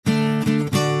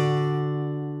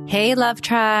Hey, Love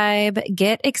Tribe.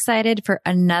 Get excited for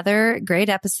another great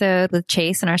episode with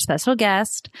Chase and our special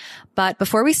guest. But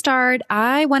before we start,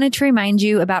 I wanted to remind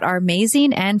you about our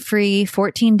amazing and free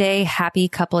 14-day happy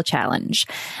couple challenge.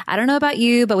 I don't know about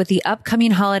you, but with the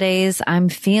upcoming holidays, I'm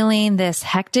feeling this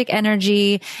hectic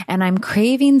energy and I'm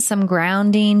craving some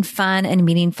grounding, fun, and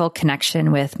meaningful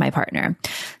connection with my partner.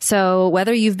 So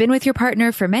whether you've been with your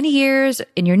partner for many years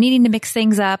and you're needing to mix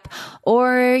things up,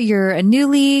 or you're a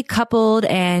newly coupled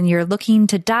and you're looking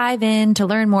to dive in to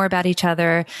learn more about each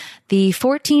other, the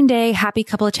 14-day Happy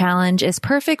Couple Challenge is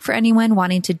perfect for anyone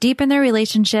wanting to deepen their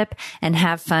relationship and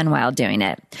have fun while doing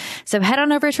it. So head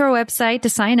on over to our website to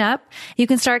sign up. You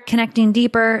can start connecting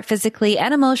deeper physically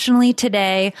and emotionally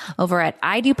today over at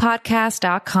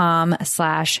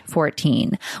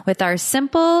idopodcast.com/14. With our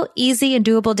simple, easy, and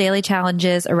doable daily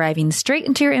challenges arriving straight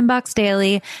into your inbox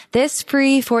daily, this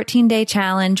free 14-day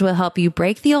challenge will help you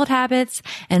break the old habits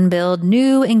and build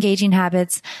new, engaging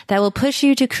habits that will push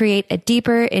you to create a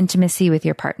deeper intimacy with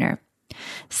your partner.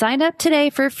 Sign up today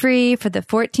for free for the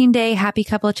 14-day Happy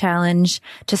Couple Challenge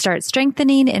to start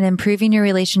strengthening and improving your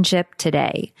relationship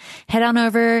today. Head on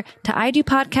over to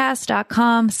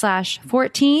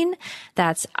idopodcast.com/14.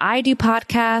 That's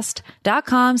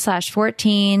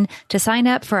idopodcast.com/14 to sign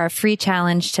up for our free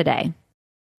challenge today.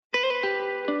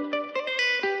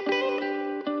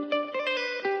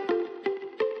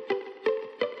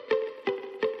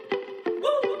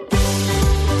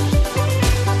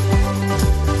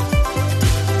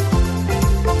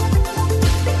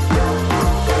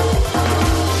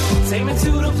 Take me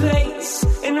to the place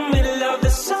in the middle of the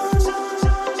sun.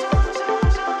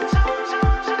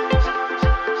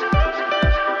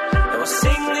 And we'll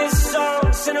sing this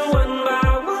song, sing it one by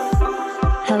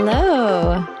one.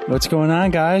 Hello. What's going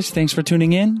on, guys? Thanks for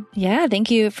tuning in. Yeah, thank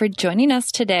you for joining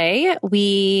us today.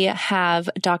 We have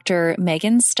Dr.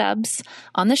 Megan Stubbs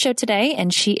on the show today,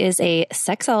 and she is a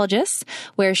sexologist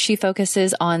where she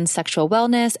focuses on sexual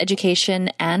wellness, education,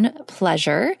 and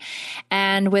pleasure.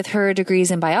 And with her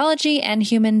degrees in biology and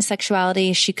human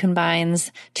sexuality, she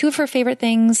combines two of her favorite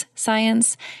things,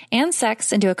 science and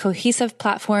sex, into a cohesive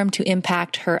platform to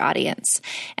impact her audience.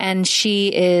 And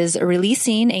she is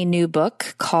releasing a new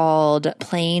book called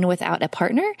Playing Without a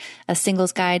Partner, a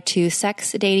singles guide to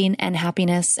sex, dating, and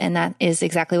happiness. And that is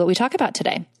exactly what we talk about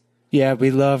today. Yeah,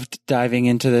 we loved diving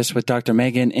into this with Dr.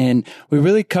 Megan, and we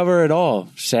really cover it all: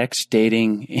 sex,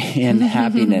 dating, and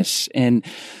happiness. And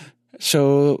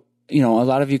so, a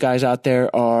lot of you guys out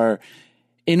there are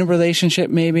in a relationship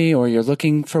maybe, or you're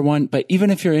looking for one. But even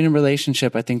if you're in a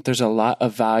relationship, I think there's a lot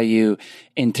of value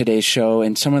in today's show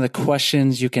and some of the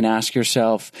questions you can ask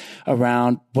yourself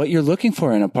around what you're looking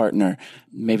for in a partner.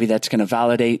 Maybe that's going to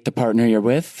validate the partner you're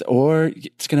with, or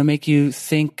it's going to make you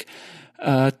think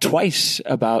twice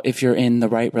about if you're in the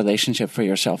right relationship for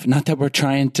yourself. Not that we're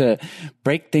trying to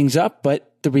break things up,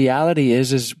 but the reality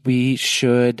is we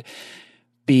should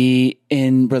be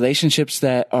in relationships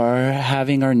that are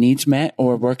having our needs met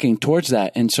or working towards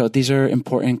that. And so these are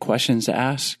important questions to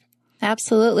ask.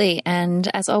 Absolutely. And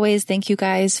as always, thank you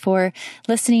guys for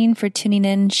listening, for tuning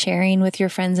in, sharing with your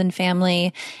friends and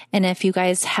family. And if you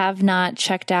guys have not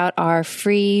checked out our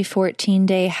free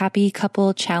 14-day Happy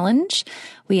Couple Challenge,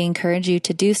 we encourage you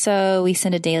to do so. We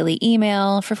send a daily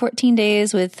email for 14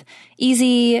 days with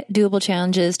easy, doable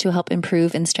challenges to help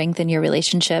improve and strengthen your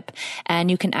relationship. And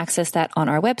you can access that on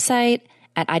our website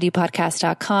at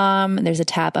idopodcast.com. There's a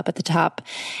tab up at the top.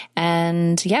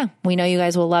 And yeah, we know you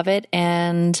guys will love it.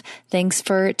 And thanks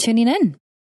for tuning in.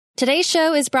 Today's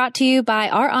show is brought to you by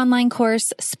our online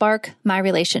course, Spark My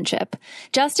Relationship.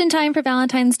 Just in time for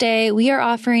Valentine's Day, we are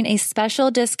offering a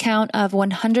special discount of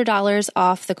 $100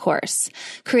 off the course.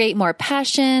 Create more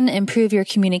passion, improve your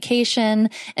communication,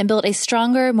 and build a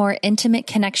stronger, more intimate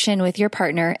connection with your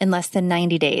partner in less than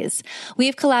 90 days.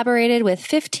 We've collaborated with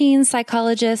 15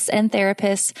 psychologists and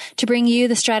therapists to bring you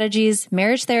the strategies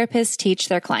marriage therapists teach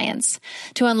their clients.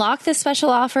 To unlock this special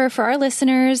offer for our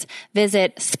listeners,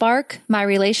 visit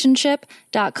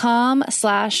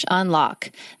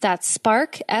sparkmyrelationship.com/unlock. That's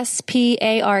Spark,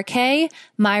 SPARK,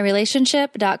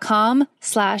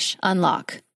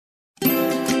 myrelationship.com/unlock.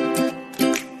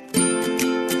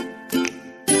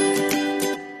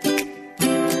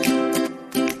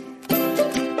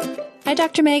 Hi,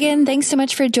 Dr. Megan. Thanks so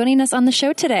much for joining us on the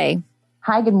show today.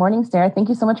 Hi, good morning, Sarah. Thank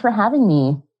you so much for having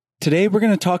me. Today, we're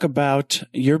going to talk about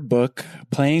your book,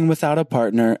 Playing Without a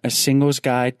Partner, a Singles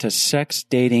Guide to Sex,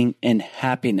 Dating, and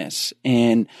Happiness.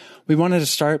 And we wanted to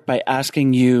start by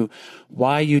asking you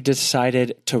why you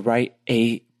decided to write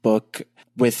a book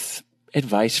with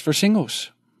advice for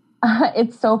singles.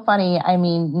 It's so funny. I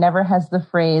mean, never has the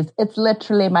phrase, it's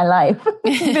literally my life,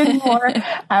 been more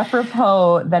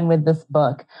apropos than with this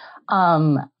book.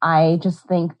 I just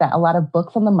think that a lot of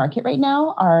books on the market right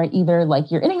now are either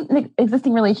like you're in an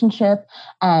existing relationship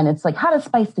and it's like how to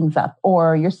spice things up,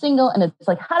 or you're single and it's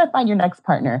like how to find your next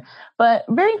partner. But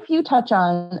very few touch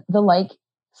on the like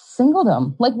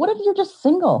singledom. Like, what if you're just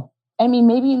single? I mean,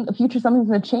 maybe in the future something's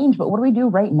going to change, but what do we do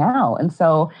right now? And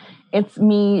so it's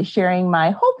me sharing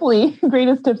my hopefully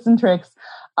greatest tips and tricks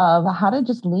of how to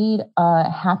just lead a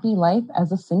happy life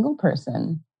as a single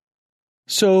person.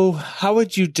 So how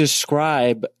would you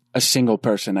describe a single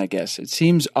person, I guess? It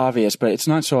seems obvious, but it's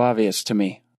not so obvious to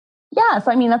me. Yeah.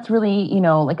 So, I mean, that's really,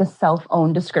 like a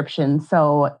self-owned description.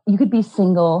 So you could be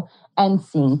single and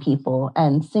seeing people,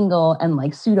 and single and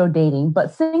like pseudo dating,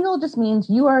 but single just means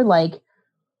you are like,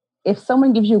 if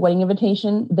someone gives you a wedding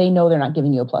invitation, they know they're not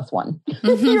giving you a +1.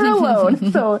 You're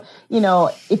alone. So,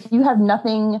 if you have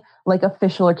nothing like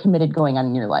official or committed going on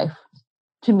in your life,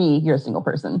 to me, you're a single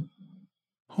person.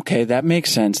 Okay, that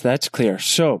makes sense. That's clear.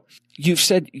 So you've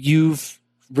said you've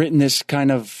written this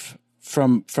kind of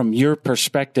from your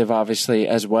perspective, obviously,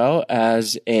 as well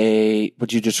as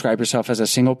would you describe yourself as a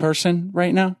single person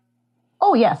right now?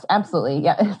 Oh, yes, absolutely.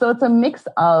 Yeah. So it's a mix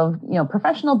of,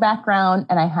 professional background,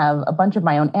 and I have a bunch of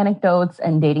my own anecdotes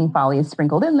and dating follies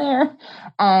sprinkled in there.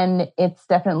 And it's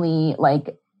definitely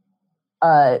like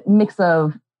a mix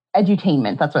of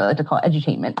edutainment. That's what I like to call it,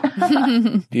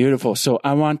 edutainment. Beautiful. So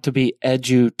I want to be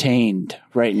edutained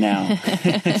right now.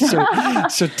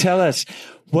 So tell us,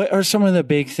 what are some of the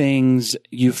big things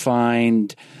you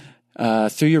find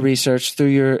through your research, through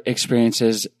your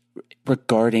experiences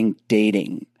regarding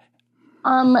dating?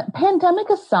 Pandemic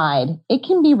aside, it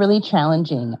can be really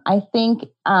challenging. I think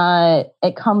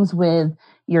it comes with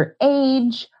your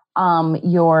age,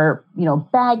 your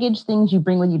baggage, things you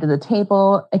bring with you to the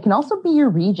table. It can also be your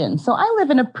region. So I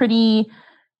live in a pretty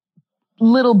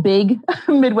little big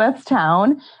Midwest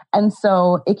town, and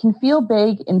so it can feel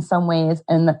big in some ways,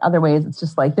 and in other ways it's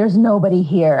just like there's nobody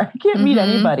here. I can't meet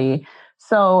anybody.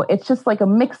 So it's just like a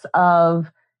mix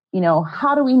of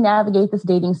how do we navigate this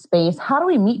dating space? How do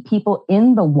we meet people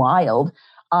in the wild?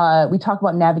 We talk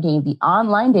about navigating the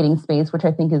online dating space, which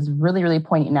I think is really, really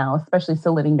poignant now, especially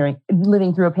still living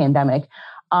through a pandemic.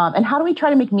 And how do we try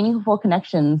to make meaningful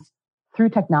connections through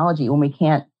technology when we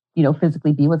can't,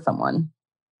 physically be with someone?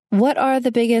 What are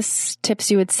the biggest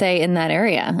tips you would say in that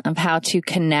area of how to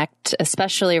connect,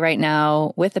 especially right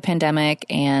now with the pandemic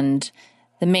and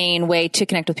the main way to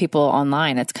connect with people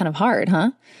online? It's kind of hard,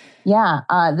 huh? Yeah,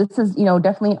 this is,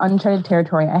 definitely uncharted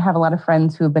territory. I have a lot of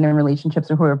friends who have been in relationships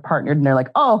or who are partnered, and they're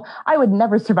like, oh, I would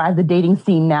never survive the dating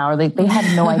scene now. Or they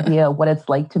have no idea what it's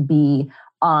like to be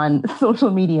on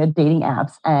social media dating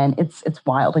apps. And it's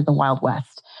wild, like the Wild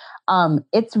West.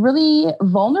 It's really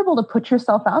vulnerable to put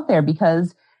yourself out there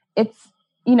because it's,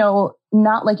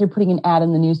 not like you're putting an ad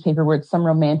in the newspaper where it's some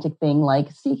romantic thing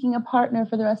like seeking a partner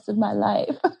for the rest of my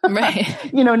life. Right.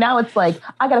 Now it's like,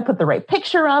 I got to put the right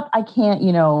picture up. I can't,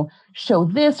 show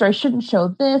this, or I shouldn't show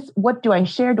this. What do I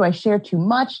share? Do I share too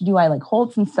much? Do I like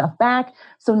hold some stuff back?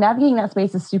 So navigating that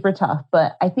space is super tough.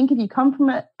 But I think if you come from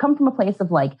a place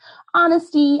of like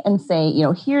honesty and say,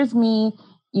 here's me,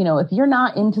 if you're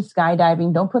not into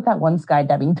skydiving, don't put that one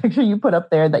skydiving picture you put up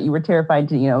there that you were terrified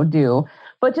to, do.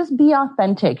 But just be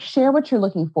authentic. Share what you're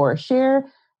looking for.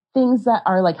 Share things that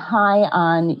are like high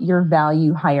on your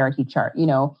value hierarchy chart.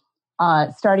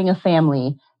 Starting a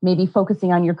family, maybe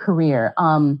focusing on your career,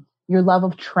 your love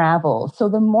of travel. So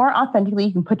the more authentically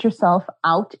you can put yourself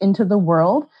out into the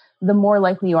world, the more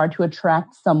likely you are to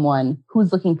attract someone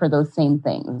who's looking for those same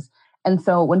things. And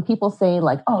so when people say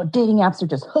like, oh, dating apps are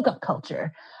just hookup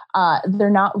culture, they're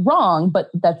not wrong,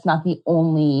 but that's not the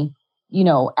only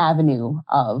avenue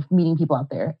of meeting people out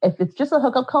there. If it's just a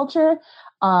hookup culture,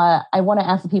 I want to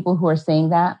ask the people who are saying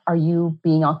that, are you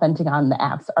being authentic on the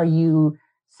apps? Are you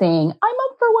saying, I'm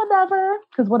up for whatever?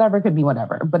 Because whatever could be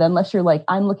whatever. But unless you're like,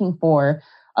 I'm looking for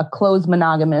a closed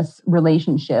monogamous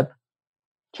relationship,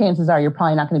 chances are you're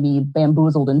probably not going to be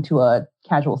bamboozled into a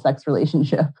casual sex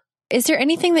relationship. Is there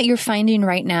anything that you're finding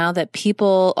right now that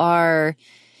people are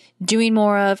doing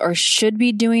more of or should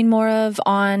be doing more of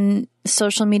on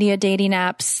social media dating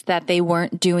apps that they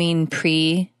weren't doing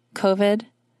pre-COVID?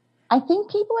 I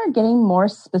think people are getting more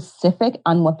specific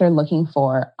on what they're looking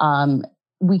for.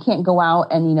 We can't go out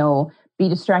and, be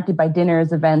distracted by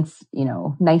dinners, events,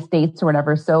 nice dates or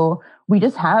whatever. So we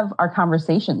just have our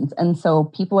conversations. And so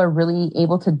people are really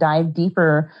able to dive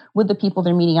deeper with the people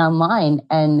they're meeting online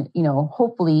and,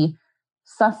 hopefully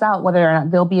suss out whether or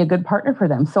not they'll be a good partner for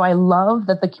them. So I love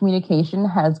that the communication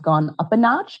has gone up a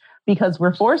notch because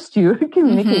we're forced to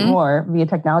communicate more via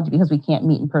technology because we can't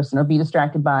meet in person or be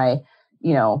distracted by,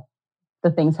 the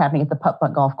things happening at the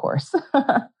putt-putt golf course.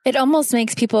 It almost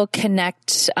makes people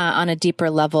connect on a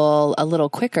deeper level a little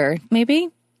quicker, maybe?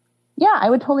 Yeah, I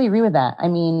would totally agree with that. I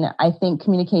mean, I think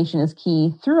communication is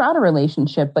key throughout a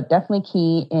relationship, but definitely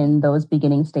key in those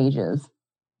beginning stages.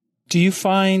 Do you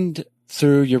find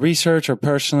through your research or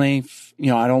personally,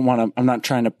 I'm not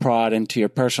trying to prod into your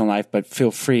personal life, but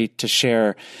feel free to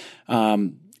share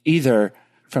either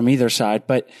from either side,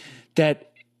 but that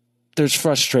there's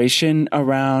frustration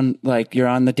around like you're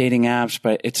on the dating apps,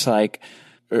 but it's like,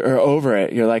 or over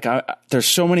it. You're like, there's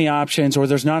so many options, or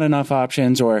there's not enough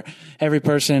options, or every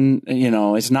person,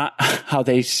 is not how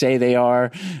they say they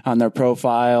are on their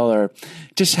profile, or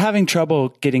just having trouble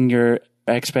getting your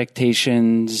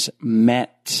expectations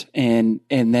met and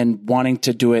then wanting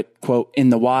to do it, quote, in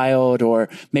the wild, or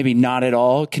maybe not at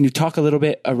all. Can you talk a little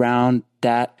bit around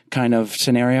that kind of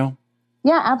scenario?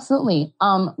 Yeah, absolutely.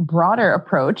 Broader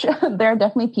approach. There are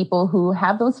definitely people who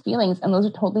have those feelings, and those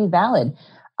are totally valid.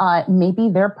 Maybe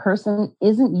their person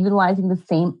isn't utilizing the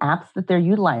same apps that they're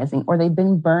utilizing, or they've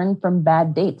been burned from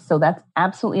bad dates. So that's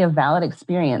absolutely a valid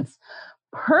experience.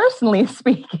 Personally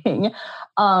speaking,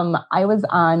 I was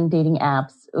on dating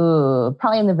apps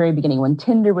probably in the very beginning when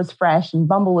Tinder was fresh and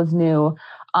Bumble was new.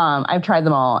 I've tried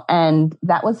them all, and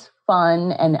that was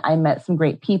fun, and I met some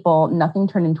great people. Nothing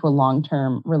turned into a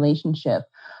long-term relationship.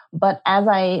 But as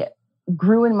I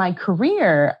grew in my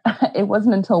career, it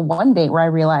wasn't until one date where I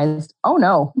realized, oh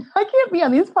no, I can't be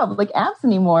on these public apps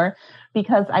anymore,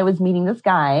 because I was meeting this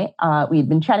guy. We had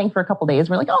been chatting for a couple days.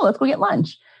 We're like, oh, let's go get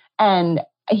lunch. And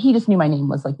he just knew my name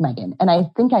was like Megan. And I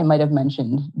think I might have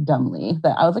mentioned dumbly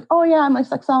that I was like, oh yeah, I'm a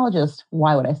sexologist.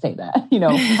 Why would I say that?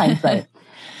 Hindsight.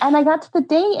 And I got to the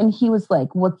date and he was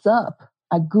like, what's up?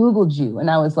 I Googled you. And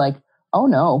I was like, oh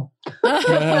no, it's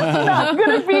not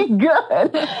going to be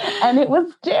good. And it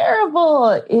was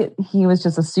terrible. He was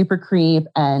just a super creep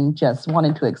and just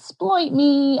wanted to exploit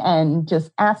me and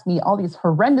just ask me all these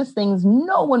horrendous things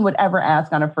no one would ever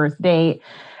ask on a first date.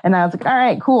 And I was like, all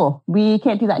right, cool. We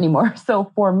can't do that anymore.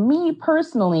 So for me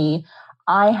personally,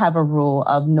 I have a rule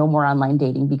of no more online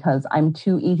dating because I'm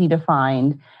too easy to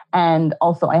find. And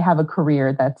also I have a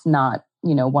career that's not,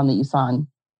 one that you saw on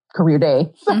Career Day.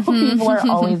 So people are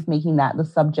always making that the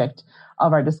subject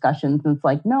of our discussions. And it's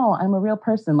like, no, I'm a real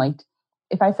person. Like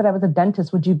if I said I was a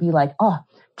dentist, would you be like, oh,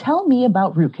 tell me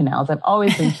about root canals? I've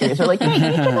always been curious. Or like, hey,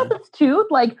 can you check out this tooth?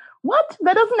 Like, what?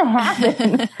 That doesn't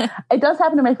happen. It does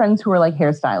happen to my friends who are like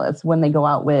hairstylists when they go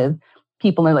out with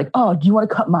people and they're like, oh, do you want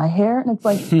to cut my hair? And it's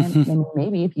like,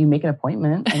 maybe if you make an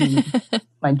appointment. I mean,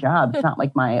 my job. It's not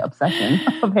like my obsession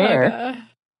of hair.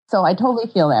 So I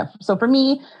totally feel that. So for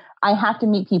me, I have to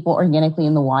meet people organically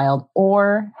in the wild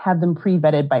or have them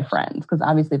pre-vetted by friends. Because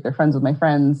obviously if they're friends with my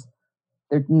friends,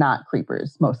 they're not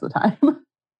creepers most of the time.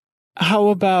 How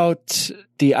about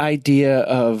the idea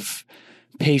of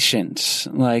patience?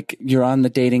 Like you're on the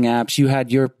dating apps, you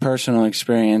had your personal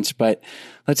experience, but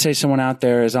let's say someone out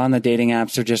there is on the dating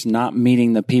apps, they're just not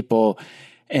meeting the people.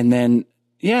 And then,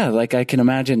 like I can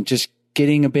imagine just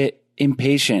getting a bit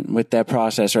impatient with that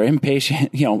process or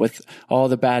impatient, with all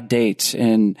the bad dates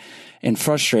and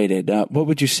frustrated. What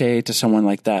would you say to someone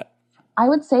like that? I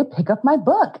would say pick up my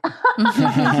book.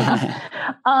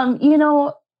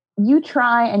 You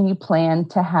try and you plan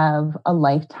to have a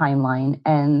life timeline,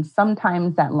 and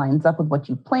sometimes that lines up with what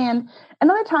you planned, and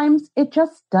other times it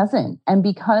just doesn't. And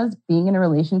because being in a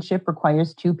relationship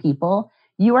requires two people,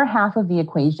 you are half of the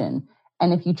equation.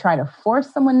 And if you try to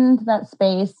force someone into that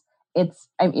space, it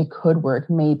could work,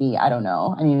 maybe. I don't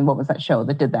know. I mean, what was that show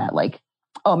that did that? Like,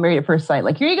 Married at First Sight.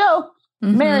 Like, here you go.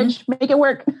 Marriage, make it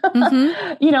work.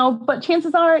 But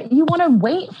chances are you want to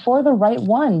wait for the right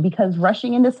one, because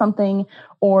rushing into something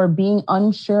or being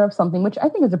unsure of something, which I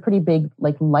think is a pretty big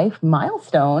life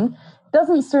milestone,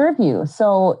 doesn't serve you.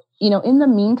 So, in the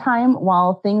meantime,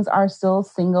 while things are still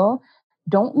single,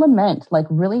 don't lament,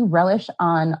 really relish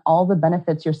on all the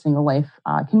benefits your single life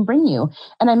can bring you.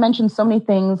 And I mentioned so many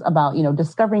things about,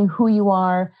 discovering who you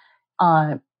are,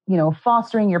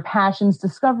 fostering your passions,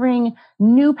 discovering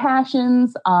new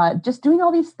passions, just doing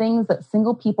all these things that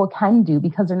single people can do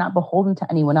because they're not beholden to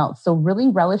anyone else. So really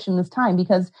relish in this time,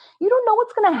 because you don't know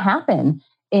what's going to happen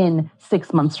in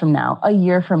 6 months from now, a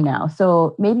year from now.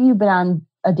 So maybe you've been on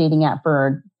a dating app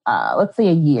for, let's say,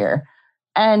 a year.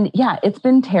 And it's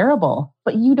been terrible,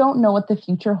 but you don't know what the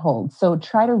future holds. So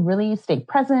try to really stay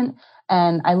present.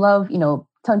 And I love,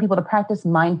 telling people to practice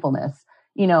mindfulness.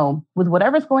 With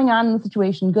whatever's going on in the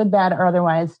situation, good, bad, or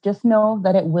otherwise, just know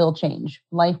that it will change.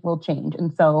 Life will change.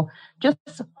 And so just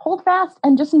hold fast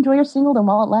and just enjoy your singledom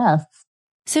while it lasts.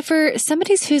 So for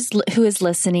somebody who is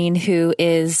listening, who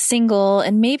is single,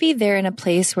 and maybe they're in a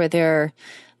place where they're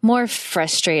more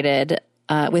frustrated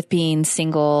with being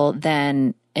single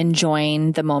than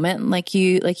enjoying the moment, like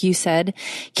you said,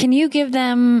 can you give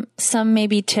them some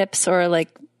maybe tips or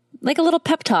like a little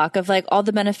pep talk of like all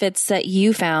the benefits that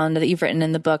you found that you've written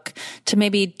in the book to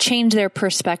maybe change their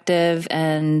perspective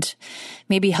and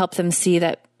maybe help them see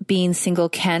that being single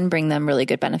can bring them really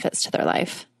good benefits to their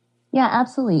life? Yeah,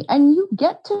 absolutely. And you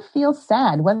get to feel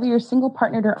sad, whether you're single,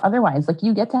 partnered, or otherwise. Like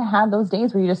you get to have those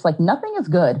days where you're just like, nothing is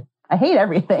good. I hate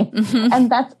everything. Mm-hmm.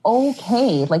 And that's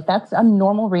okay. Like that's a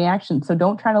normal reaction. So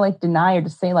don't try to like deny or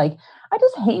just say like, I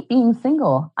just hate being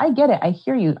single. I get it. I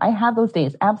hear you. I have those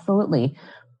days. Absolutely.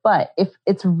 But if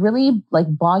it's really like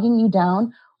bogging you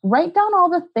down, write down all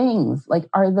the things. Like,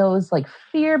 are those like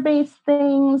fear-based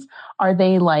things? Are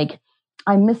they like,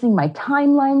 I'm missing my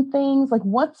timeline things? Like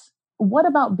what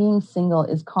about being single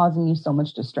is causing you so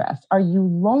much distress? Are you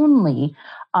lonely?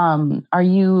 Are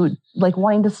you like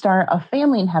wanting to start a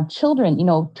family and have children?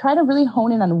 Try to really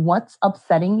hone in on what's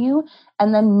upsetting you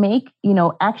and then make,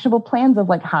 actionable plans of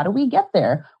like, how do we get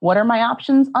there? What are my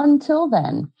options until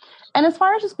then? And as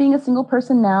far as just being a single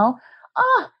person now,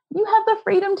 you have the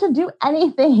freedom to do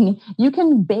anything. You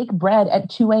can bake bread at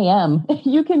 2 a.m.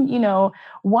 You can,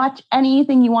 watch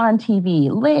anything you want on TV,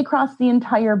 lay across the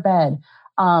entire bed.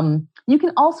 You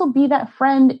can also be that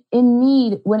friend in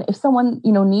need if someone,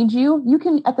 needs you, you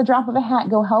can at the drop of a hat,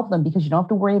 go help them because you don't have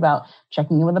to worry about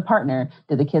checking in with a partner.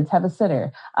 Did the kids have a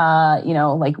sitter?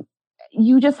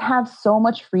 You just have so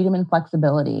much freedom and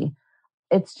flexibility.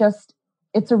 It's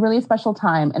a really special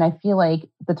time. And I feel like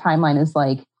the timeline is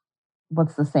like,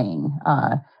 what's the saying?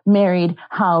 Married,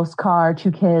 house, car,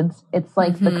 2 kids. It's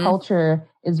like the culture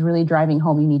is really driving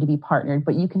home. You need to be partnered,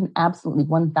 but you can absolutely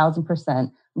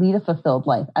 1000% lead a fulfilled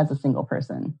life as a single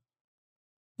person.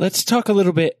 Let's talk a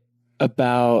little bit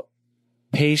about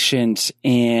patience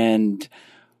and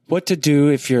what to do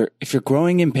if you're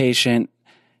growing impatient.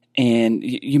 And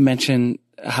you mentioned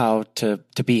how to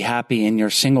be happy in your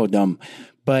singledom,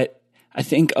 but I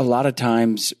think a lot of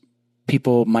times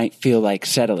people might feel like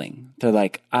settling. They're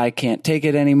like, I can't take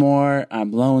it anymore.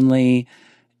 I'm lonely.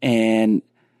 And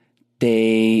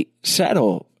they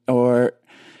settle. Or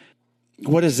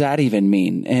what does that even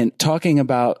mean? And talking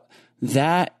about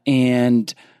that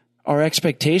and our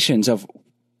expectations of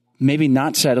maybe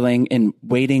not settling and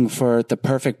waiting for the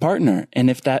perfect partner. And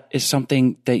if that is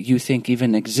something that you think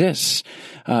even exists,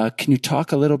 can you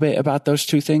talk a little bit about those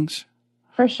two things?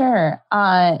 For sure.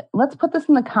 Let's put this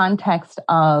in the context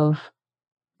of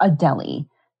a deli.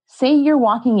 Say you're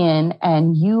walking in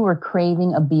and you are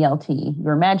craving a BLT.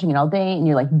 You're imagining it all day and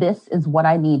you're like, this is what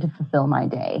I need to fulfill my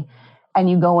day. And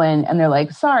you go in and they're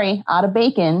like, sorry, out of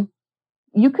bacon.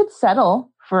 You could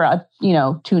settle for a,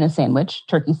 tuna sandwich,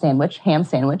 turkey sandwich, ham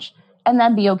sandwich, and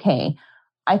that'd be okay.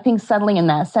 I think settling in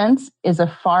that sense is a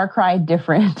far cry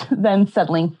different than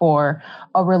settling for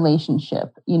a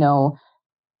relationship.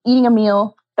 Eating a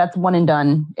meal, that's one and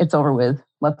done. It's over with.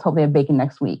 Let's hope they have bacon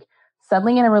next week.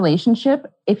 Settling in a relationship,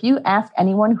 if you ask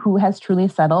anyone who has truly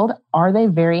settled, are they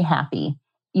very happy?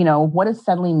 What does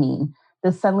settling mean?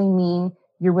 Does settling mean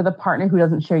you're with a partner who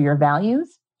doesn't share your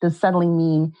values? Does settling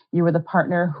mean you're with a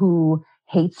partner who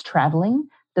hates traveling?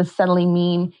 Does settling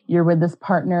mean you're with this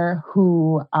partner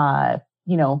who,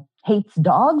 hates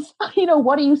dogs?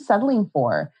 What are you settling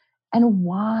for? And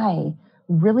why?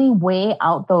 Really weigh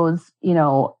out those,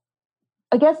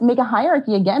 I guess make a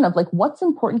hierarchy again of like, what's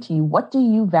important to you? What do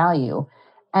you value?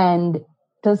 And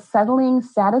does settling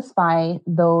satisfy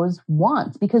those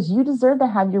wants? Because you deserve to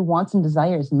have your wants and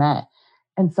desires met.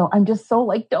 And so I'm just so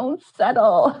like, don't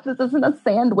settle. This isn't a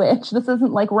sandwich. This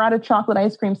isn't like we're out of chocolate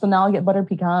ice cream, so now I'll get butter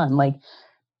pecan. Like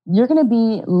you're going to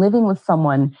be living with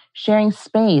someone, sharing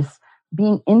space,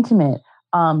 being intimate,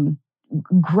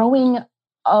 growing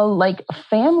a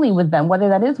family with them, whether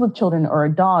that is with children or a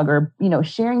dog or,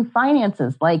 sharing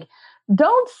finances. Like,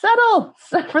 don't settle.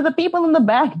 For the people in the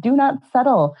back, do not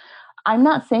settle. I'm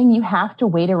not saying you have to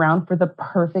wait around for the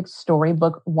perfect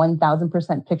storybook,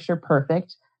 1000% picture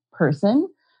perfect person.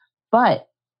 But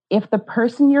if the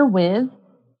person you're with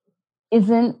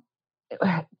isn't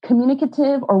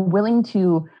communicative or willing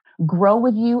to grow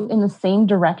with you in the same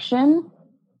direction,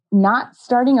 not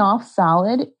starting off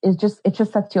solid it just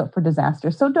sets you up for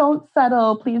disaster. So don't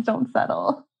settle. Please don't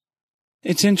settle.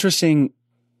 It's interesting.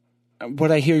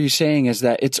 What I hear you saying is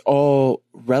that it's all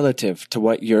relative to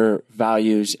what your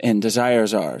values and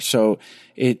desires are. So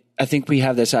I think we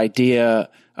have this idea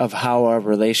of how our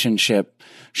relationship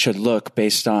should look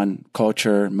based on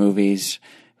culture, movies,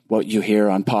 what you hear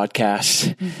on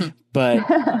podcasts. But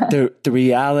the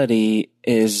reality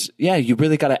is, yeah, you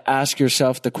really got to ask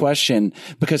yourself the question,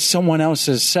 because someone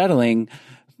else's settling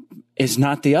is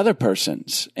not the other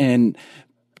person's. And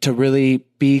to really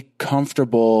be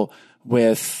comfortable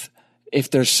with, if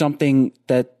there's something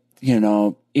that,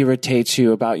 irritates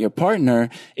you about your partner,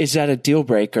 is that a deal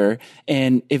breaker?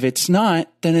 And if it's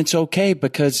not, then it's okay,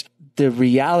 because the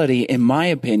reality, in my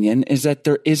opinion, is that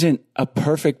there isn't a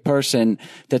perfect person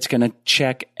that's going to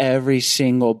check every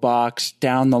single box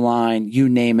down the line, you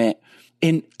name it.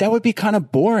 And that would be kind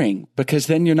of boring, because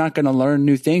then you're not going to learn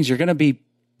new things. You're going to be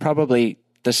probably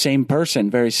the same person,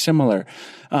 very similar.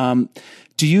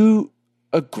 Do you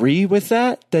agree with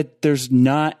that there's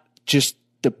not just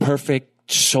the perfect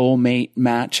soulmate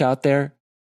match out there?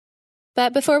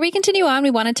 But before we continue on,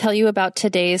 we want to tell you about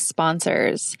today's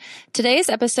sponsors. Today's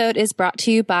episode is brought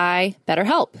to you by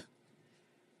BetterHelp.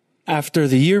 After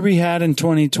the year we had in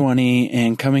 2020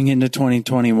 and coming into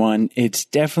 2021, it's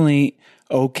definitely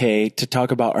okay to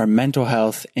talk about our mental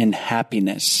health and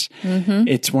happiness.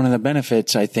 It's one of the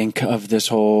benefits, I think, of this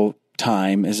whole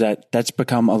time, is that that's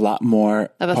become a lot more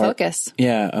of a focus.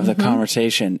 Yeah, of the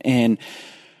conversation. And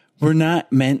we're not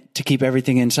meant to keep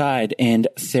everything inside, and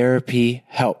therapy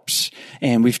helps.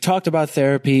 And we've talked about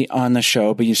therapy on the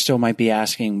show, but you still might be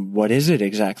asking, what is it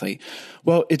exactly?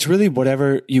 Well, it's really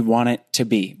whatever you want it to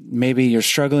be. Maybe you're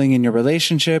struggling in your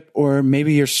relationship, or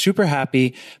maybe you're super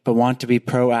happy, but want to be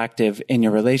proactive in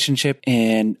your relationship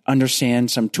and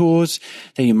understand some tools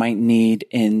that you might need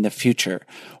in the future.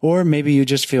 Or maybe you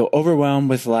just feel overwhelmed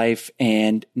with life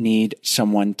and need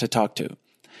someone to talk to.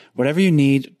 Whatever you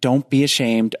need, don't be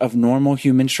ashamed of normal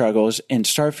human struggles and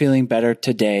start feeling better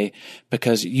today,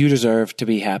 because you deserve to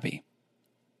be happy.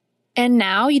 And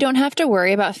now you don't have to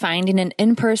worry about finding an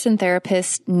in-person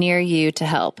therapist near you to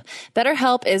help.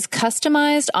 BetterHelp is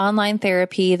customized online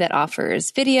therapy that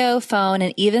offers video, phone,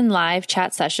 and even live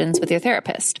chat sessions with your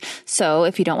therapist. So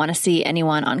if you don't want to see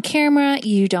anyone on camera,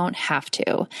 you don't have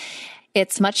to.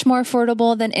 It's much more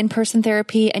affordable than in-person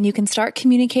therapy, and you can start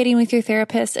communicating with your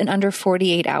therapist in under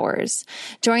 48 hours.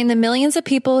 Join the millions of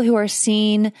people who are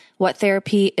seeing what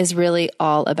therapy is really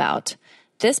all about.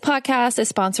 This podcast is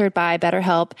sponsored by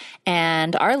BetterHelp,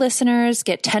 and our listeners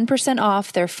get 10%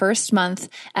 off their first month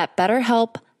at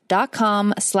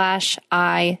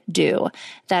BetterHelp.com/IDo.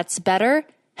 That's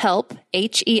BetterHelp,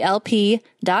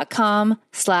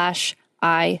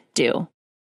 HELP.com/IDo.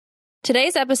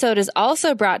 Today's episode is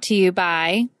also brought to you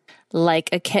by Like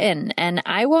a Kitten. And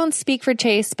I won't speak for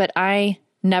Chase, but I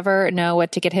never know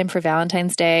what to get him for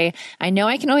Valentine's Day. I know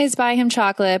I can always buy him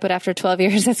chocolate, but after 12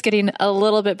 years, that's getting a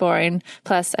little bit boring.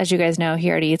 Plus, as you guys know,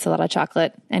 he already eats a lot of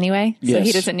chocolate anyway, so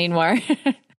he doesn't need more.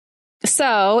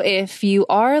 So if you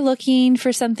are looking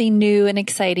for something new and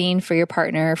exciting for your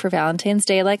partner for Valentine's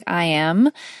Day, like I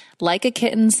am, Like a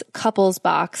Kitten's Couples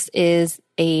Box is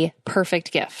a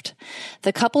perfect gift.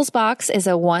 The Couples Box is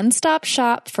a one-stop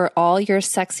shop for all your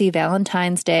sexy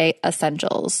Valentine's Day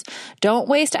essentials. Don't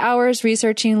waste hours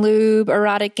researching lube,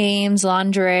 erotic games,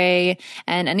 lingerie,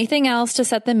 and anything else to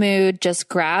set the mood. Just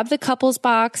grab the Couples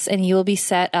Box and you will be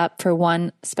set up for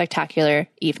one spectacular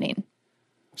evening.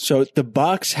 So the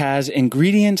box has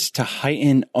ingredients to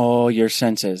heighten all your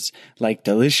senses, like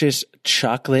delicious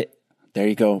chocolate. There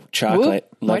you go. Chocolate.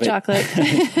 Ooh, more chocolate.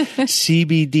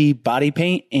 CBD body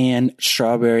paint and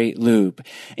strawberry lube.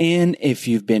 And if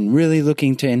you've been really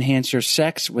looking to enhance your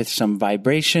sex with some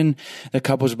vibration, the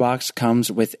Couples Box comes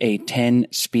with a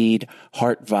 10-speed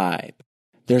heart vibe.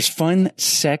 There's fun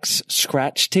sex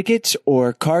scratch tickets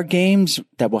or card games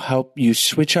that will help you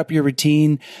switch up your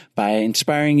routine by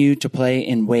inspiring you to play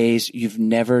in ways you've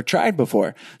never tried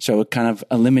before. So it kind of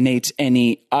eliminates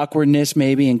any awkwardness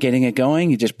maybe in getting it going.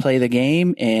 You just play the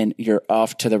game and you're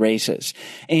off to the races.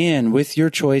 And with your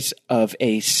choice of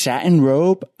a satin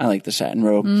robe, I like the satin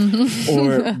robe,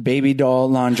 or baby doll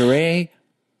lingerie,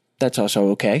 that's also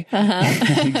okay.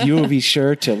 You will be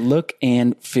sure to look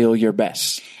and feel your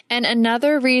best. And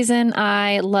another reason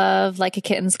I love Like a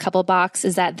Kitten's Couple Box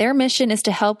is that their mission is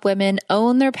to help women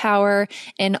own their power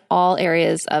in all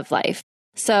areas of life.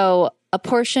 So a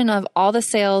portion of all the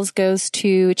sales goes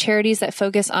to charities that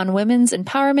focus on women's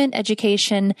empowerment,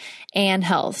 education, and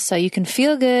health. So you can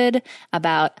feel good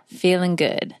about feeling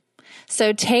good.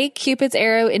 So take Cupid's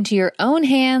arrow into your own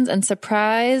hands and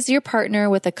surprise your partner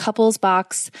with a Couples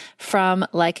Box from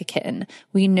Like a Kitten.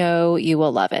 We know you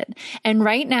will love it. And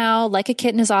right now, Like a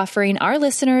Kitten is offering our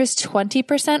listeners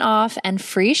 20% off and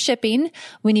free shipping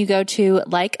when you go to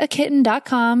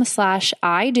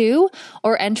likeakitten.com/IDo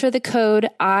or enter the code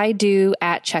IDO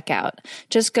at checkout.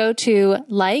 Just go to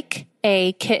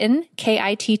a kitten,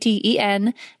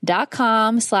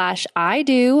 KITTEN.com/I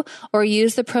do, or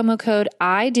use the promo code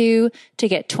I do to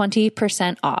get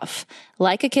 20% off.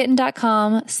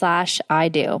 Likeakitten.com/I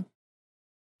do.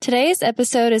 Today's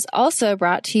episode is also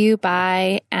brought to you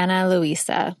by Ana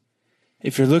Luisa.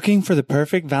 If you're looking for the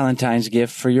perfect Valentine's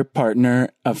gift for your partner,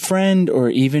 a friend, or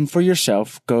even for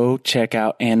yourself, go check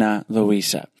out Ana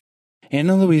Luisa.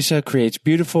 Ana Luisa creates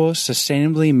beautiful,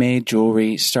 sustainably made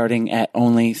jewelry starting at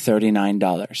only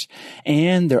 $39.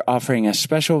 And they're offering a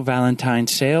special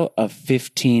Valentine's sale of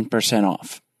 15%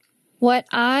 off. What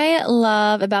I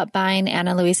love about buying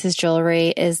Ana Luisa's jewelry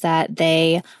is that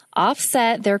they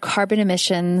offset their carbon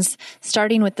emissions,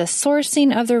 starting with the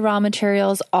sourcing of their raw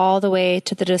materials all the way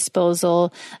to the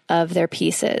disposal of their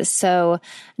pieces. So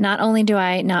not only do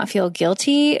I not feel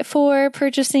guilty for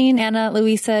purchasing Ana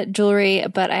Luisa jewelry,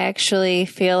 but I actually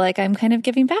feel like I'm kind of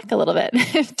giving back a little bit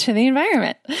to the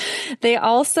environment. They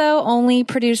also only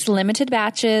produce limited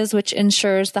batches, which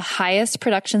ensures the highest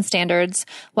production standards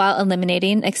while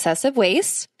eliminating excessive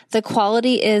waste. The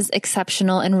quality is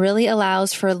exceptional and really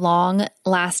allows for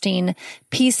long-lasting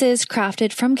pieces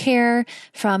crafted from care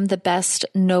from the best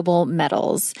noble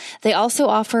metals. They also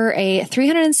offer a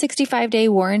 365-day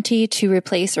warranty to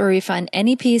replace or refund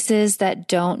any pieces that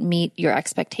don't meet your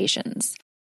expectations.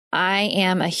 I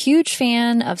am a huge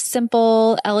fan of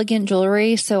simple, elegant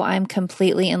jewelry, so I'm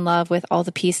completely in love with all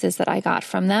the pieces that I got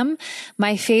from them.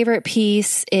 My favorite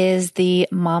piece is the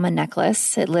Mama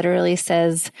necklace. It literally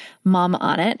says Mama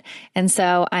on it. And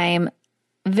so I'm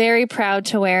very proud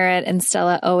to wear it, and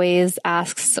Stella always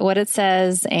asks what it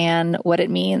says and what it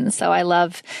means. So I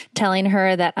love telling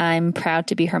her that I'm proud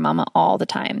to be her mama all the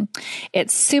time.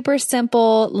 It's super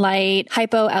simple, light,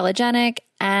 hypoallergenic,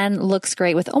 and looks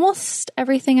great with almost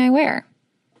everything I wear.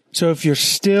 So if you're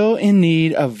still in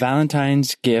need of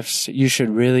Valentine's gifts, you should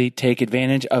really take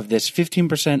advantage of this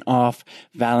 15% off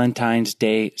Valentine's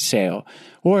Day sale.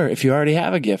 Or if you already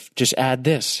have a gift, just add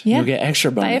this. Yeah. You'll get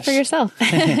extra bonus. Buy it for yourself.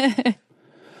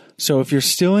 So if you're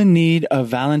still in need of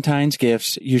Valentine's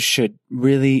gifts, you should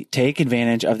really take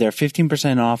advantage of their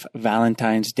 15% off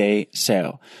Valentine's Day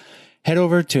sale. Head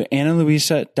over to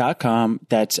analuisa.com.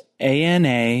 That's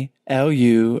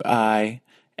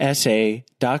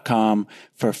ANALUISA.com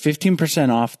for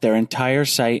 15% off their entire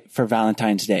site for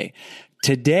Valentine's Day.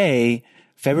 Today,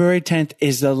 February 10th,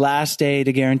 is the last day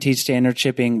to guaranteed standard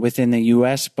shipping within the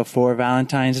U.S. before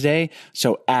Valentine's Day.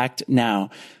 So act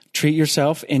now. Treat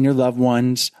yourself and your loved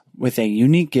ones with a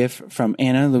unique gift from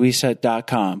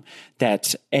analuisa.com.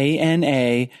 That's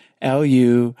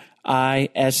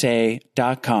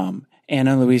ANALUISA.com.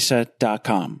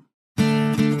 analuisa.com.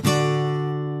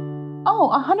 Oh,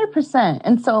 100%.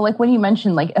 And so like when you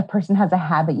mentioned like a person has a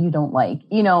habit you don't like,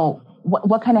 you know,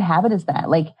 what kind of habit is that?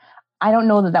 Like, I don't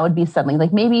know that would be settling.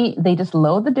 Like maybe they just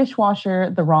load the dishwasher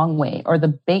the wrong way, or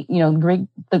the great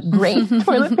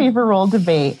toilet paper roll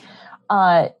debate.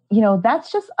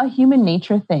 That's just a human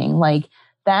nature thing. Like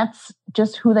that's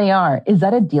just who they are. Is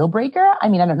that a deal breaker? I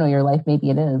mean, I don't know your life. Maybe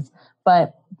it is,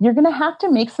 but you're going to have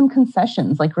to make some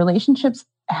concessions. Like relationships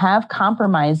have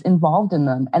compromise involved in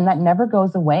them, and that never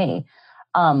goes away.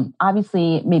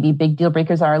 Obviously, maybe big deal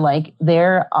breakers are like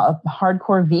they're a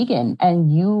hardcore vegan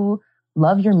and you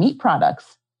love your meat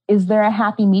products. Is there a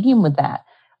happy medium with that?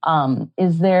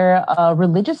 Is there a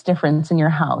religious difference in your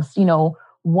house? You know,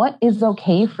 what is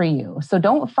okay for you? So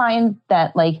don't find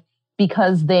that like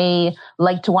because they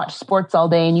like to watch sports all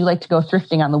day and you like to go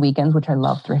thrifting on the weekends, which I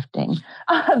love thrifting,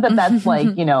 that's like,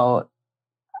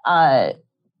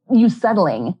 you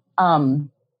settling.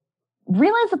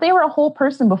 Realize that they were a whole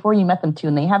person before you met them too,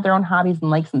 and they have their own hobbies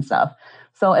and likes and stuff.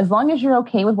 So as long as you're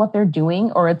okay with what they're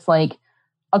doing, or it's like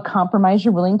a compromise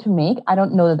you're willing to make, I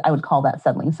don't know that I would call that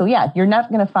settling. So yeah, you're not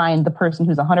going to find the person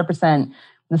who's 100%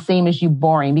 the same as you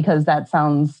boring, because that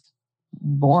sounds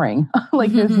boring.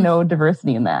 Like there's no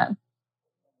diversity in that.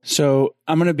 So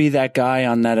I'm going to be that guy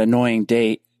on that annoying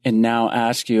date and now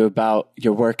ask you about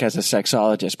your work as a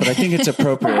sexologist, but I think it's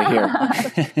appropriate here.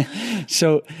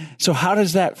 So how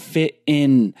does that fit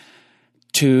in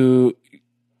to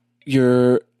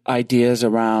your ideas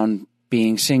around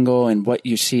being single and what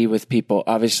you see with people?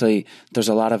 Obviously, there's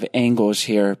a lot of angles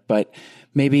here, but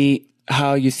maybe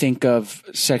how you think of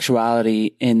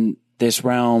sexuality in this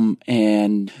realm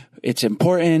and its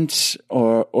importance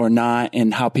or not,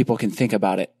 and how people can think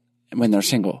about it when they're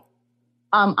single.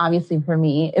 Obviously for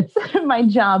me, it's my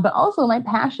job, but also my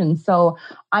passion. So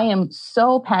I am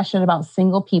so passionate about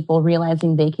single people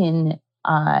realizing they can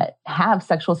have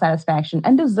sexual satisfaction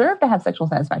and deserve to have sexual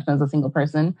satisfaction as a single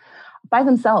person by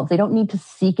themselves. They don't need to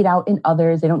seek it out in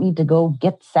others. They don't need to go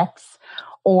get sex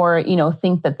or, you know,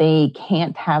 think that they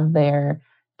can't have their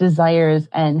desires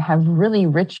and have really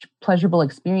rich, pleasurable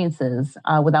experiences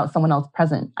without someone else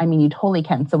present. I mean, you totally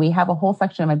can. So we have a whole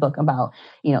section in my book about,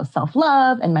 you know,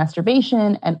 self-love and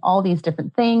masturbation and all these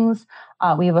different things.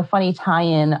 We have a funny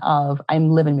tie-in of, I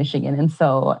live in Michigan. And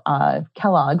so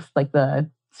Kellogg's, like the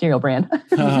cereal brand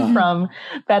from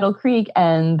Battle Creek.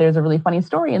 And there's a really funny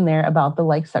story in there about the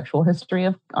like sexual history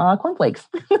of cornflakes.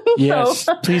 Yes,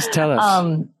 so, please tell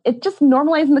us. It's just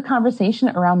normalizing the conversation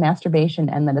around masturbation,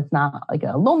 and that it's not like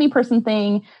a lonely person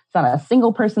thing. It's not a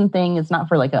single person thing. It's not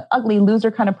for like an ugly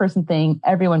loser kind of person thing.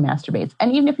 Everyone masturbates.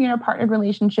 And even if you're in a partnered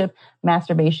relationship,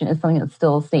 masturbation is something that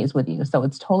still stays with you. So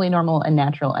it's totally normal and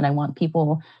natural. And I want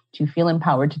people to feel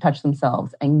empowered to touch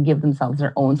themselves and give themselves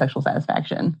their own sexual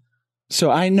satisfaction. So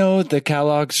I know the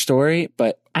Kellogg story,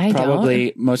 but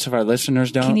probably most of our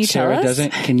listeners don't. Can you Sarah tell us?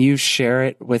 doesn't. Can you share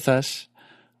it with us?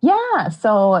 Yeah.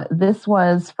 So this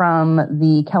was from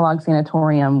the Kellogg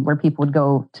Sanatorium, where people would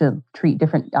go to treat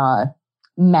different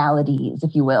maladies,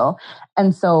 if you will.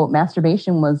 And so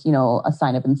masturbation was, you know, a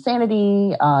sign of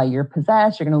insanity. You're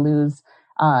possessed. You're going to lose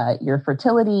your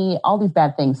fertility, all these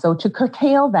bad things. So to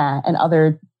curtail that and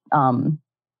other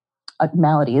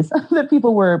maladies that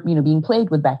people were, you know, being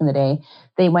plagued with back in the day,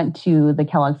 they went to the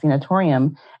Kellogg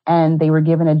Sanatorium and they were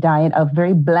given a diet of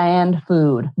very bland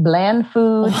food. Bland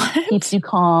food keeps you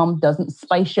calm, doesn't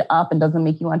spice you up, and doesn't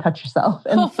make you want to touch yourself.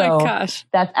 And oh my gosh.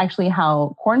 That's actually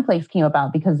how cornflakes came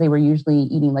about, because they were usually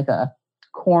eating like a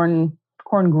corn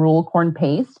gruel, corn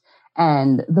paste.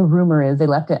 And the rumor is they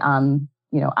left it on,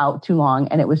 you know, out too long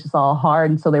and it was just all hard.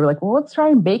 And so they were like, well, let's try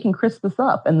and bake and crisp this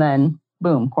up. And then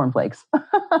boom, cornflakes.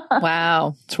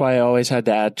 Wow. That's why I always had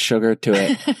to add sugar to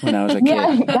it when I was a kid.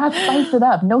 Yeah, God, spice it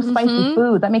up. No spicy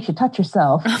food. That makes you touch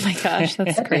yourself. Oh my gosh,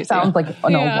 that's crazy. It sounds like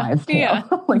an old wives' tale. Yeah,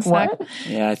 like exactly. what?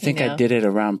 Yeah, I think I did it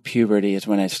around puberty is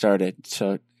when I started.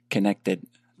 So connected.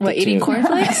 What, eating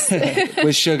cornflakes?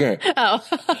 With sugar. Oh.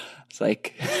 It's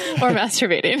like. Or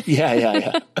masturbating.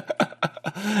 Yeah.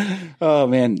 Oh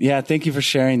man. Yeah. Thank you for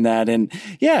sharing that. And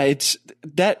yeah,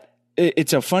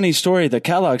 it's a funny story, the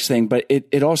Kellogg's thing, but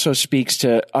it also speaks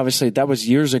to, obviously that was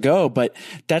years ago, but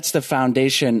that's the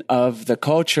foundation of the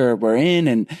culture we're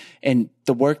in, and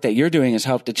the work that you're doing has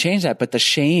helped to change that. But the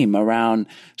shame around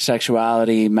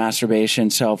sexuality, masturbation,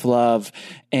 self-love,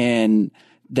 and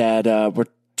that we're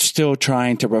still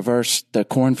trying to reverse the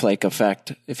cornflake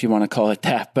effect, if you want to call it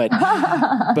that. But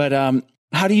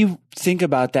how do you think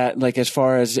about that? Like, as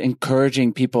far as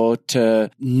encouraging people to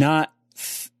not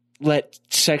let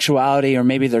sexuality or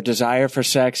maybe their desire for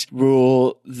sex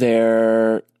rule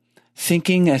their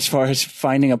thinking as far as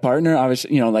finding a partner?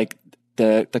 Obviously, you know, like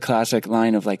the classic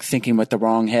line of like thinking with the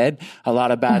wrong head. A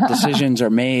lot of bad decisions are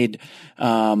made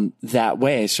that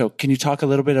way. So can you talk a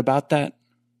little bit about that?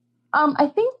 I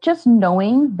think just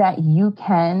knowing that you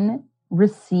can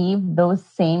receive those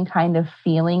same kind of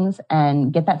feelings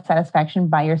and get that satisfaction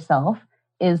by yourself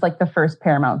is like the first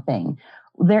paramount thing.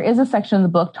 There is a section in the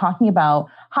book talking about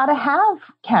how to have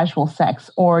casual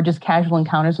sex or just casual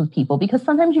encounters with people, because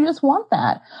sometimes you just want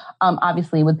that.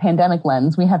 Obviously, with pandemic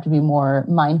lens, we have to be more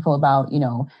mindful about, you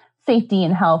know, safety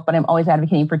and health, but I'm always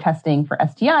advocating for testing for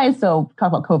STIs. So talk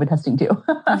about COVID testing too.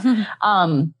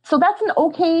 So that's an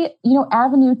okay, you know,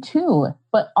 avenue too,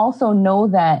 but also know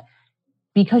that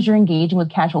because you're engaging with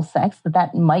casual sex,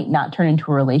 that might not turn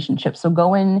into a relationship. So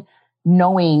go in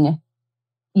knowing,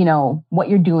 you know, what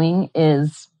you're doing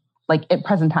is like at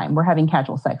present time, we're having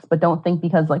casual sex, but don't think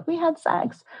because like we had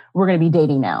sex, we're going to be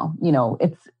dating now. You know,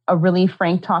 it's a really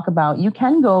frank talk about you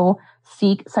can go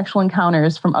seek sexual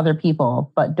encounters from other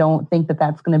people, but don't think that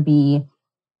that's going to be,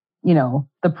 you know,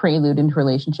 the prelude into a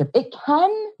relationship. It can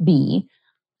be,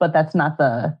 but that's not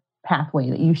the pathway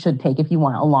that you should take if you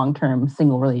want a long-term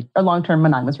long-term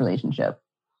monogamous relationship.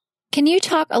 Can you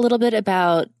talk a little bit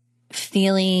about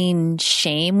feeling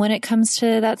shame when it comes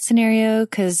to that scenario?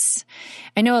 Because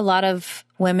I know a lot of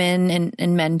women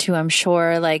and men too, I'm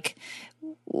sure, like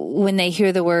when they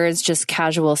hear the words just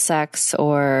casual sex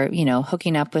or, you know,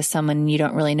 hooking up with someone you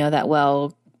don't really know that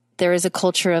well, there is a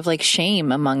culture of like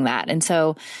shame among that. And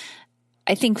so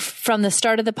I think from the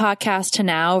start of the podcast to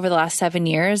now, over the last 7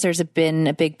 years, there's been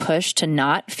a big push to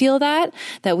not feel that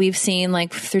we've seen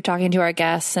like through talking to our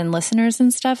guests and listeners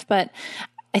and stuff. But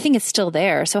I think it's still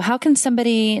there. So how can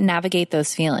somebody navigate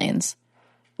those feelings?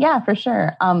 Yeah, for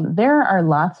sure. There are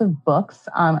lots of books.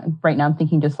 Right now I'm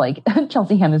thinking just like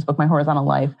Chelsea Handler's book, My Horizontal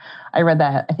Life. I read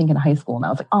that, I think, in high school, and I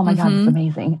was like, oh my God, it's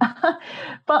amazing.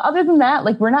 But other than that,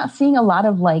 like, we're not seeing a lot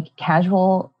of like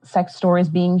casual sex stories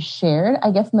being shared,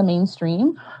 I guess, in the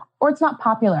mainstream, or it's not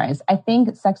popularized. I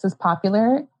think sex is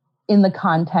popular in the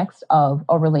context of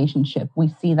a relationship. We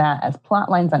see that as plot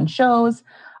lines on shows.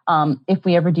 If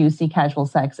we ever do see casual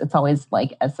sex, it's always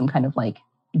like as some kind of like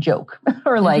joke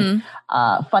or like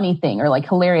funny thing or like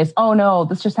hilarious. Oh no,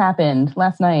 this just happened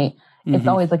last night. It's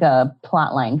always like a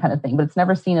plot line kind of thing, but it's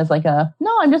never seen as like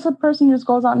no, I'm just a person who just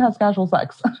goes out and has casual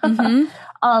sex.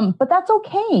 But that's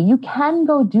okay. You can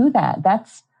go do that.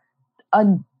 That's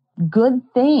a good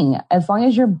thing. As long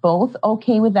as you're both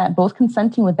okay with that, both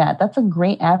consenting with that, that's a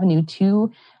great avenue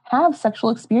to have sexual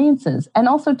experiences. And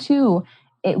also too,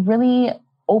 it really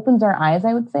opens our eyes,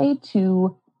 I would say,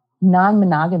 to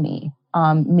non-monogamy.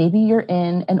 Maybe you're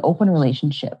in an open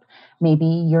relationship. Maybe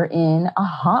you're in a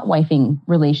hot wifing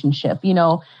relationship. You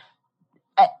know,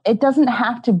 it doesn't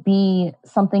have to be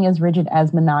something as rigid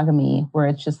as monogamy, where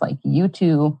it's just like you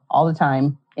two all the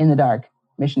time in the dark,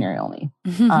 missionary only.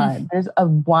 There's a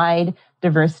wide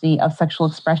diversity of sexual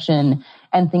expression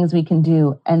and things we can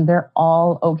do, and they're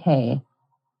all okay.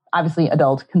 Obviously,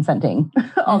 adult consenting,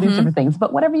 all these different things.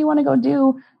 But whatever you want to go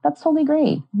do, that's totally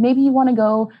great. Maybe you want to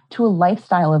go to a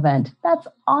lifestyle event. That's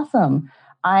awesome.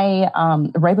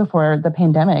 Right before the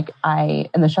pandemic,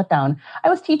 in the shutdown, I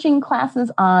was teaching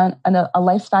classes on a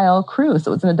lifestyle cruise.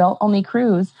 So it was an adult-only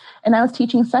cruise. And I was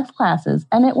teaching sex classes.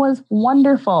 And it was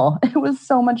wonderful. It was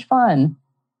so much fun.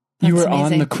 You were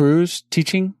amazing. On the cruise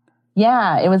teaching?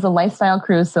 Yeah, it was a lifestyle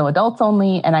cruise, so adults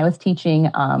only, and I was teaching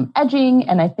edging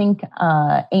and I think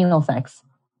anal sex.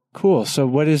 Cool. So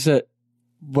what's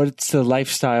the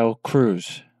lifestyle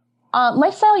cruise?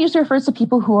 Lifestyle usually refers to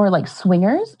people who are like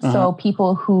swingers, so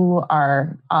people who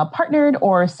are partnered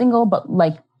or single but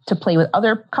like to play with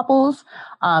other couples,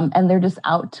 and they're just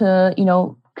out to, you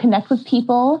know, connect with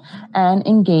people and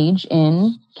engage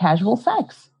in casual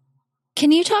sex.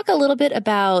 Can you talk a little bit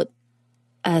about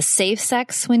safe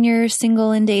sex when you're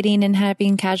single and dating and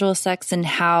having casual sex, and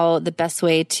how the best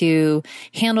way to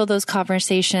handle those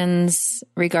conversations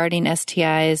regarding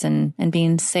STIs and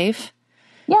being safe?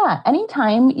 Yeah,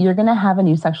 anytime you're going to have a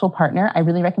new sexual partner, I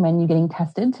really recommend you getting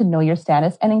tested to know your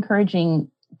status and encouraging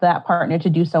that partner to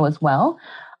do so as well.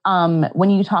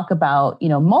 When you talk about, you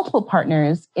know, multiple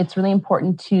partners, it's really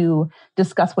important to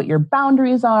discuss what your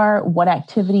boundaries are, what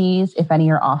activities, if any,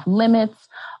 are off limits,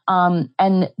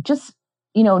 and just,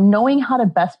 you know, knowing how to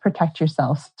best protect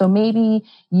yourself. So maybe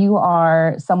you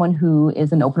are someone who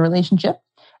is in an open relationship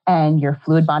and you're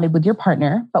fluid bonded with your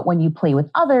partner, but when you play with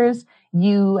others,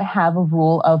 you have a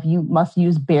rule of you must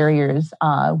use barriers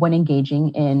when engaging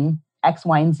in X,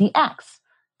 Y, and Z X.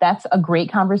 That's a great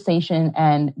conversation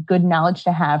and good knowledge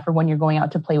to have for when you're going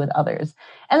out to play with others.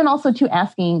 And then also to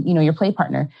asking, you know, your play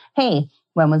partner, hey,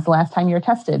 when was the last time you were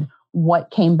tested? What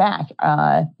came back?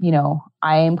 You know,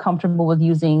 I am comfortable with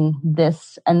using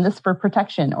this and this for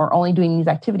protection or only doing these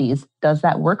activities. Does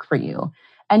that work for you?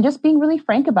 And just being really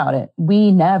frank about it.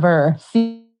 We never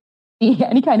see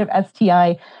any kind of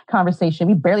STI conversation.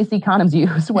 We barely see condoms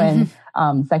used when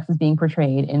sex is being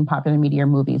portrayed in popular media or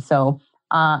movies. So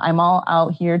I'm all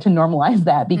out here to normalize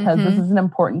that because this is an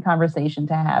important conversation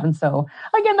to have. And so,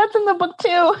 again, that's in the book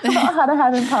too, about how to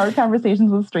have empowered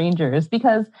conversations with strangers,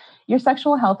 because your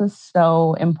sexual health is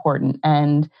so important,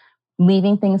 and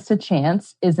leaving things to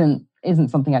chance isn't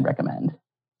something I'd recommend.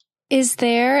 Is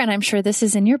there, and I'm sure this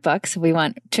is in your book, so we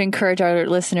want to encourage our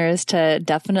listeners to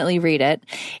definitely read it.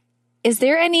 Is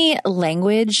there any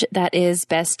language that is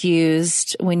best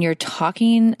used when you're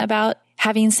talking about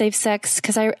having safe sex?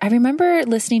 Because I remember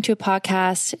listening to a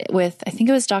podcast with, I think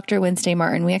it was Dr. Wednesday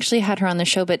Martin. We actually had her on the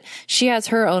show, but she has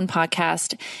her own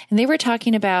podcast, and they were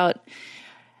talking about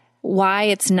why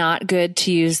it's not good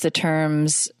to use the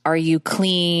terms, are you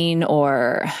clean?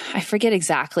 Or I forget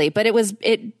exactly, but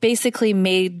it basically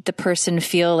made the person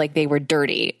feel like they were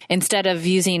dirty instead of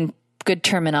using good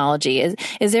terminology.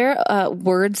 Is there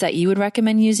words that you would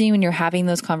recommend using when you're having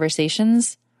those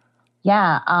conversations?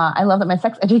 Yeah, I love that my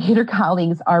sex educator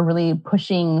colleagues are really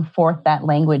pushing forth that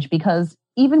language, because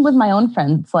even with my own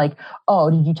friends, it's like, oh,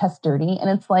 did you test dirty? And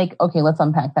it's like, okay, let's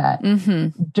unpack that.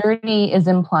 Dirty is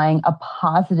implying a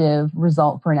positive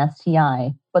result for an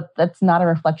STI, but that's not a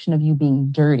reflection of you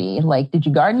being dirty. Like, did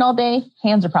you garden all day?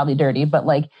 Hands are probably dirty, but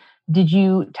like, did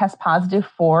you test positive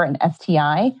for an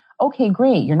STI? Okay,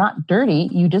 great. You're not dirty.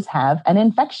 You just have an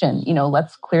infection. You know,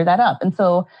 let's clear that up. And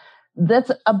so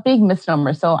that's a big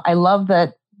misnomer. So I love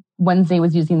that Wednesday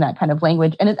was using that kind of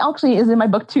language. And it actually is in my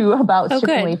book too, about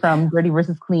shifting away from dirty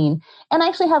versus clean. And I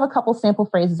actually have a couple sample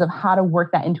phrases of how to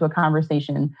work that into a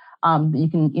conversation that you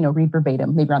can, you know, read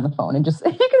verbatim, maybe on the phone, and just,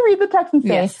 you can read the text and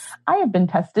say, I have been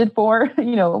tested for,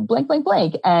 you know, blank, blank,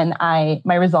 blank. And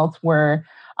my results were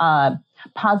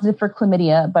positive for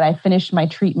chlamydia, but I finished my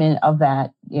treatment of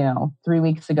that, you know, 3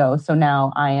 weeks ago. So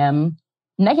now I am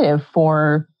negative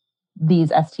for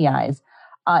these STIs.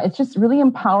 It's just really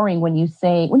empowering when you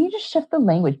just shift the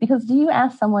language, because do you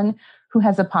ask someone who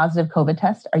has a positive COVID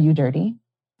test, are you dirty?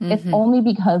 Mm-hmm. It's only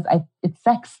because it's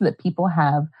sex that people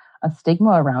have a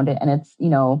stigma around it. And it's,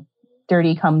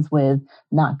 dirty comes with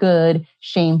not good,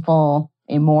 shameful,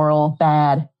 immoral,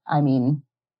 bad. I mean,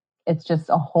 it's just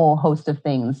a whole host of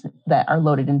things that are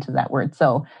loaded into that word.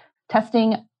 So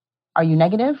testing, are you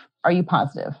negative? Are you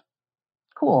positive?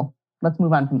 Cool. Let's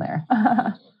move on from there.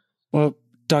 Well,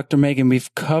 Dr. Megan,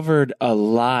 we've covered a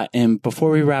lot. And before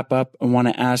we wrap up, I want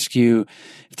to ask you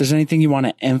if there's anything you want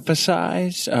to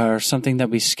emphasize or something that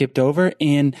we skipped over,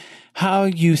 and how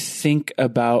you think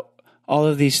about all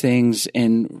of these things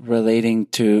in relating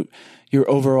to your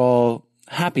overall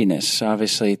happiness.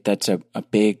 Obviously, that's a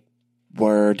big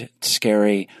word,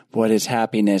 scary. What is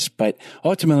happiness? But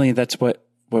ultimately, that's what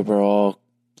we're all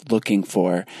looking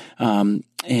for. And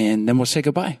then we'll say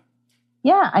goodbye.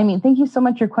 Yeah, I mean, thank you so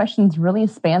much. Your questions really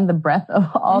span the breadth of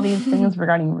all these things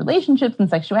regarding relationships and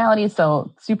sexuality.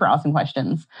 So super awesome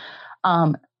questions.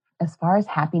 As far as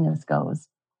happiness goes,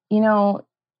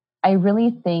 I really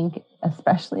think,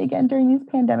 especially again during these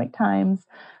pandemic times,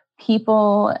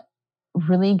 people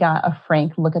really got a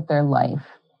frank look at their life.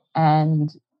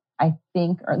 And I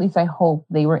think, or at least I hope,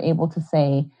 they were able to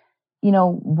say,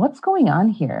 what's going on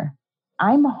here?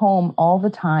 I'm home all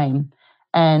the time.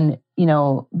 And,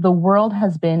 the world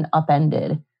has been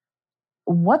upended.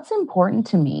 What's important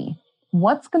to me?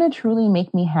 What's going to truly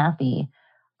make me happy?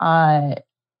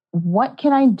 What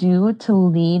can I do to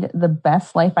lead the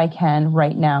best life I can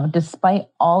right now, despite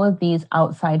all of these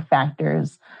outside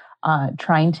factors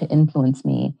trying to influence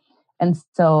me? And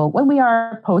so when we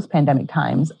are post-pandemic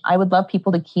times, I would love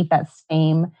people to keep that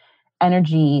same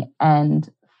energy and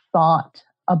thought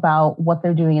about what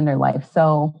they're doing in their life.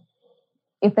 So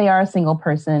if they are a single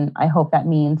person, I hope that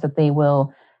means that they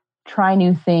will try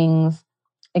new things,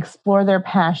 explore their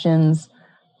passions,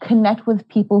 connect with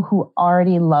people who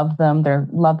already love them, their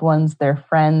loved ones, their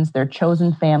friends, their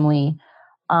chosen family,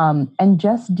 and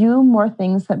just do more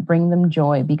things that bring them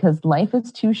joy, because life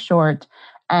is too short,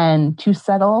 and to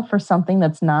settle for something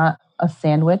that's not a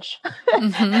sandwich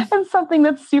and something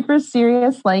that's super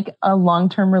serious, like a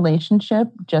long-term relationship,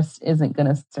 just isn't going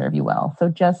to serve you well. So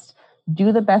just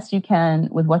do the best you can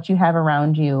with what you have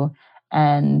around you,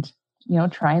 and,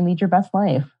 try and lead your best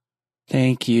life.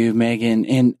 Thank you, Megan.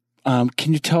 And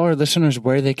can you tell our listeners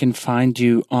where they can find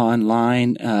you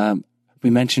online? We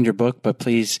mentioned your book, but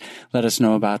please let us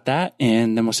know about that,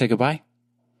 and then we'll say goodbye.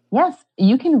 Yes,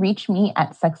 you can reach me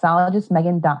at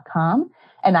sexologistmegan.com,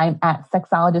 and I'm at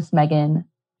sexologistmegan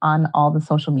on all the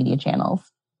social media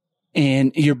channels.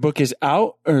 And your book is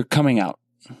out or coming out?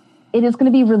 It is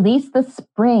going to be released this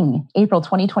spring, April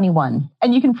 2021,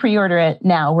 and you can pre-order it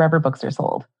now wherever books are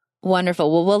sold.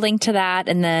 Wonderful. Well, we'll link to that.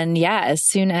 And then, as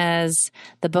soon as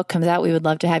the book comes out, we would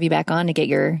love to have you back on to get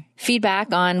your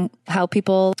feedback on how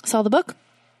people saw the book.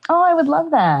 Oh, I would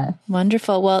love that.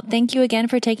 Wonderful. Well, thank you again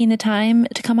for taking the time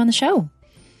to come on the show.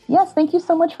 Yes, thank you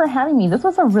so much for having me. This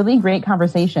was a really great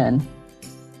conversation.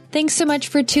 Thanks so much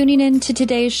for tuning in to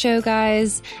today's show,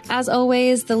 guys. As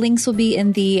always, the links will be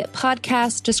in the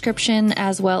podcast description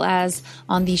as well as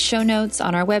on the show notes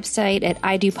on our website at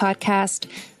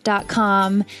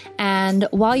idopodcast.com. And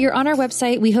while you're on our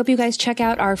website, we hope you guys check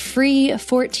out our free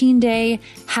 14-day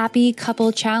Happy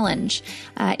Couple Challenge.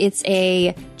 It's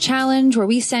a challenge where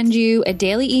we send you a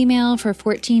daily email for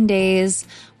 14 days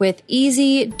with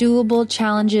easy, doable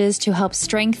challenges to help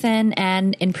strengthen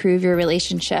and improve your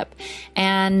relationship.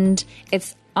 And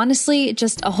it's honestly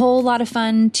just a whole lot of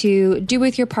fun to do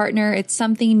with your partner. It's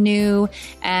something new,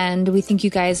 and we think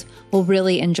you guys will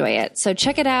really enjoy it. So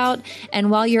check it out. And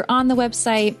while you're on the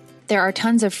website, there are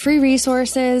tons of free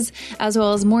resources, as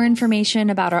well as more information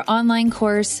about our online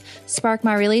course, Spark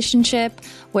My Relationship,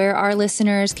 where our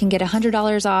listeners can get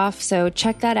 $100 off. So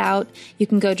check that out. You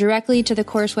can go directly to the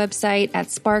course website at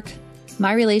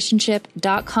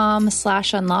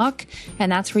sparkmyrelationship.com/unlock.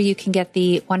 And that's where you can get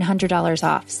the $100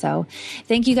 off. So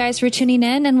thank you guys for tuning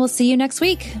in, and we'll see you next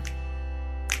week.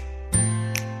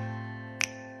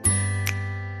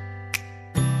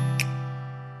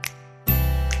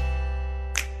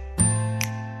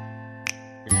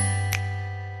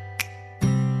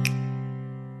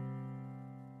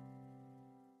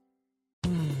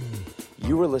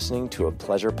 You were listening to a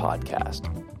Pleasure Podcast.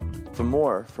 For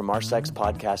more from our Sex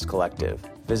Podcast Collective,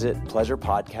 visit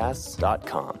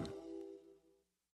pleasurepodcasts.com.